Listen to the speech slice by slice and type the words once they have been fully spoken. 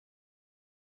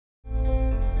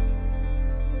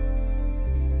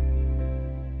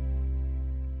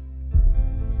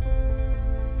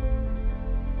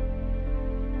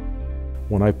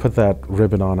When I put that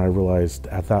ribbon on, I realized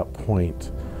at that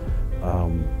point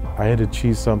I had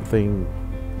achieved something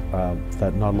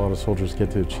that not a lot of soldiers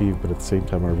get to achieve, but at the same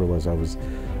time I realized I was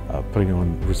putting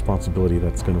on responsibility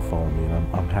that's going to follow me,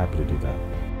 and I'm happy to do that.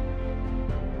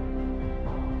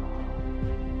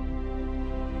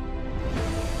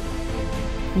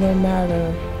 No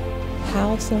matter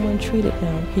how someone treated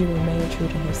him, he remained true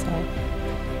to himself.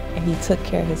 And he took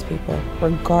care of his people,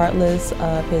 regardless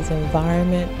of his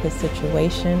environment, his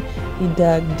situation. He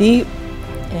dug deep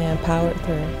and powered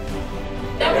through.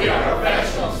 We are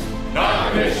professionals,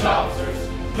 non-commissioned officers,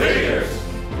 leaders.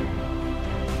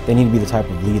 They need to be the type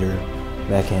of leader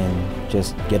that can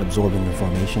just get absorbed in the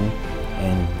formation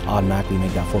and automatically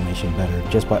make that formation better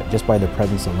just by their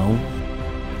presence alone.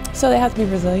 So they have to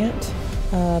be resilient,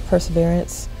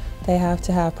 perseverance. They have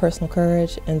to have personal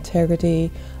courage, integrity.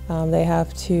 They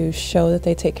have to show that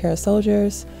they take care of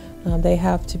soldiers. They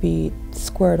have to be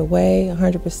squared away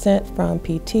 100% from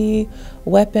PT,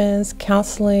 weapons,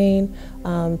 counseling,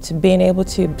 to being able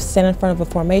to stand in front of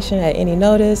a formation at any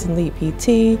notice and lead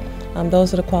PT.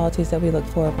 Those are the qualities that we look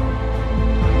for.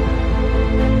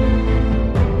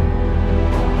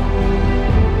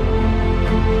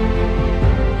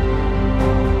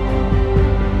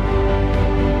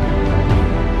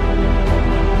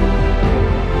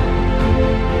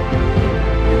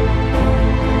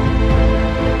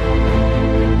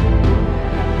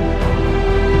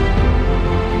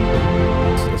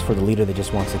 For the leader that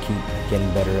just wants to keep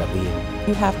getting better at leading.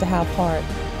 You have to have heart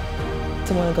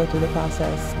to want to go through the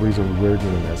process. The reason we're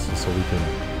doing this is so we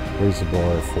can raise the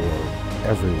bar for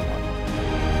everyone.